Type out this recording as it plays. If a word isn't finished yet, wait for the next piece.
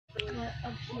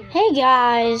Hey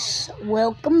guys,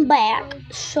 welcome back.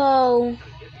 So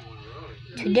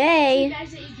today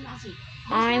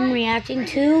I'm reacting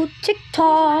to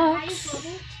TikToks.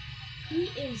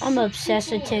 I'm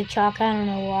obsessed with TikTok. I don't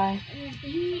know why.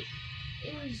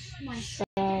 So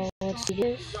let's do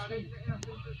this.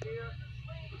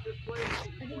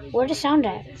 Where'd the sound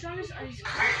at?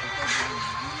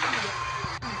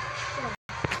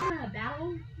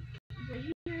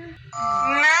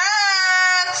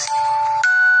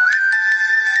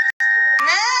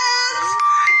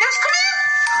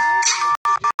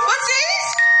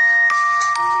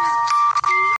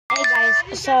 Hey guys,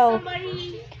 so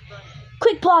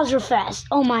quick pause real fast.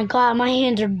 Oh my god, my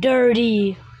hands are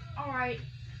dirty. Alright.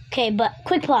 Okay, but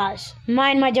quick pause.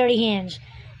 Mind my dirty hands.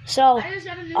 So,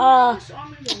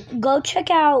 go check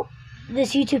out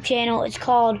this YouTube channel. It's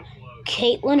called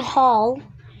Caitlin Hall.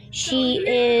 She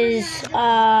is,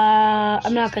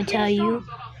 I'm not going to tell you,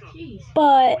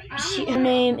 but her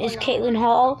name is Caitlin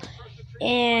Hall,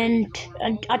 and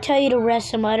I'll tell you the rest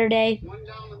some other day.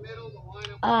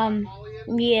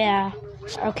 Yeah.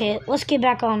 Okay, let's get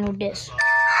back on with this.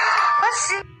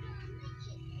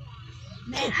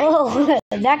 Oh,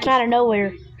 that came out of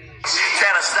nowhere. 10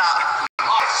 stop.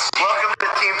 Welcome to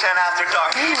Team 10 After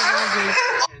Dark.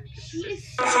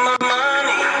 For my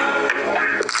money.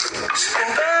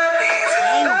 Dang,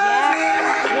 Jack.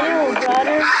 Ew,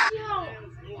 brother.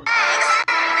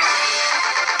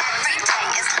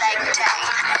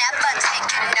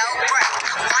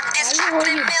 Why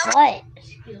you your butt?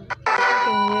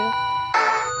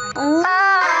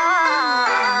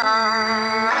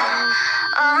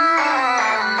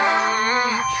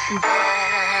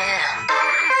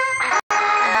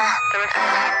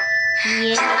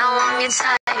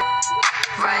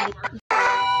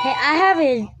 Hey, I have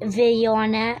a video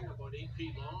on that.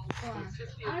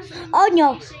 Oh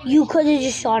no, you could have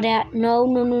just saw that. No.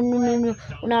 We're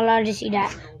not allowed to see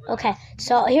that. Okay,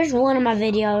 so here's one of my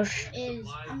videos.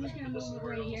 I'm just gonna move it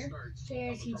right here so you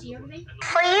guys can see everything.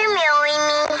 For you marrying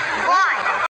me?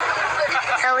 Why?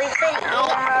 So we could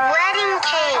eat wedding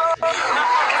cake.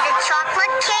 Is it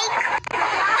chocolate cake?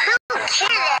 Who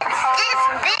cares? It's this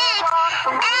big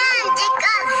and it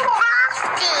got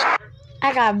frosty. I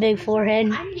got a big forehead.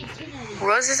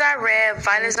 Roses are red,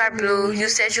 violets are blue. You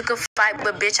said you could fight,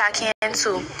 but bitch, I can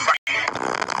too.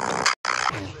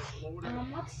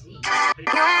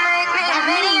 You make me a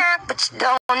maniac, but you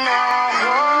don't know.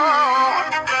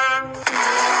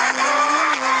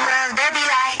 Baby,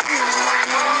 like,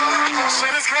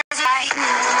 shit is crazy.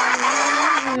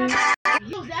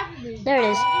 There it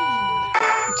is.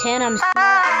 10, I'm smart,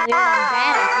 I'm weird, I'm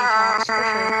bad at TikToks, for sure.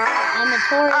 I'm a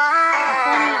tourist, I'm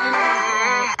funny, and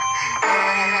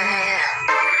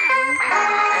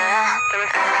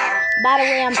by the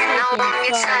way, I'm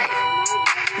taken, so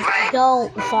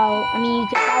don't follow. I mean, you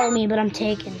can follow me, but I'm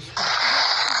taken.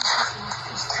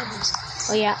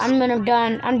 Oh yeah, I'm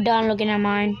done looking at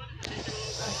mine.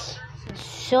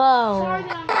 So, let's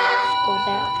go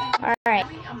back. Alright.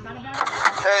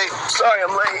 Hey, sorry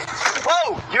I'm late.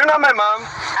 Whoa, you're not my mom.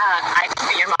 I can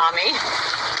be your mommy.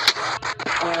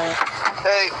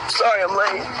 Hey, sorry I'm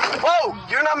late. Whoa,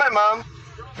 you're not my mom.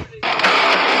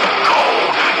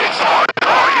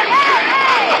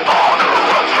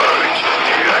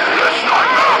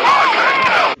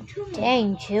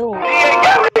 Dang, chill. When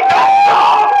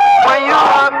you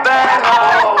up and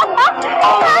home,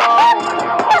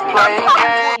 playing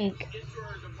games.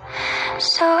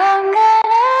 So I'm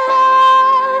gonna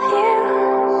love you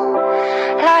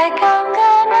like I'm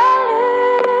gonna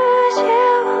lose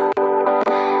you.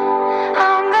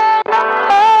 I'm gonna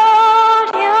hold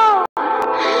you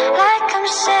like I'm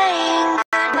saying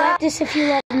goodbye. Like this if you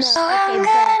love me. So Okay, I'm but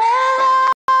gonna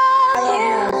love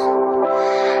you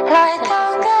like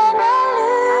I'm gonna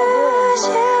lose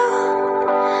you.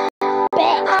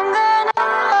 I'm gonna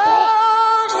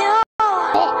hold you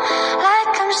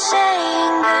like I'm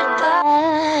saying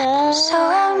goodbye. So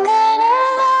I'm gonna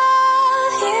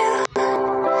love you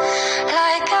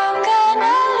like I'm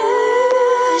gonna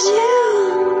lose you.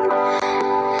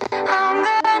 I'm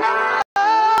gonna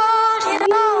hold you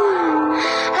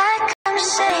like I'm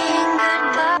saying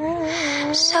goodbye.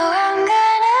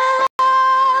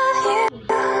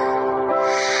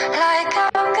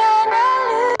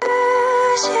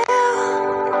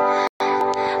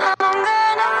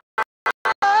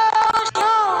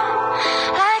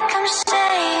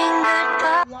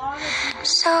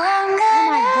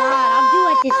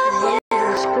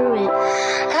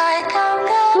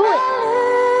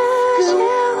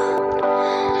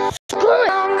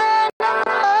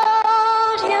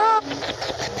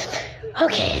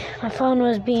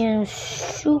 was being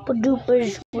super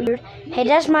duper weird. Hey,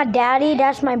 that's my daddy,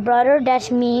 that's my brother, that's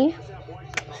me.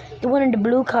 The one in the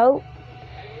blue coat.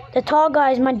 The tall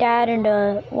guy is my dad, and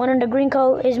the one in the green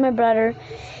coat is my brother.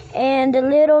 And the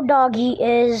little doggy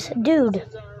is Dude.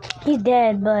 He's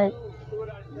dead, but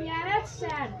Yeah, that's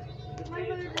sad. My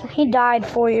brother he died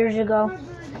 4 years ago.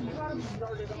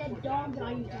 brought a dead dog that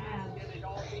I used to have.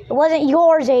 It wasn't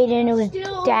yours, Aiden, it was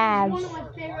Still, Dad's. one of my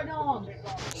favorite dogs.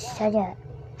 Shut up.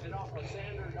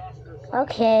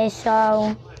 Okay,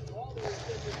 so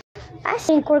I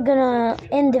think we're gonna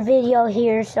end the video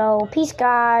here, so peace,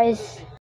 guys.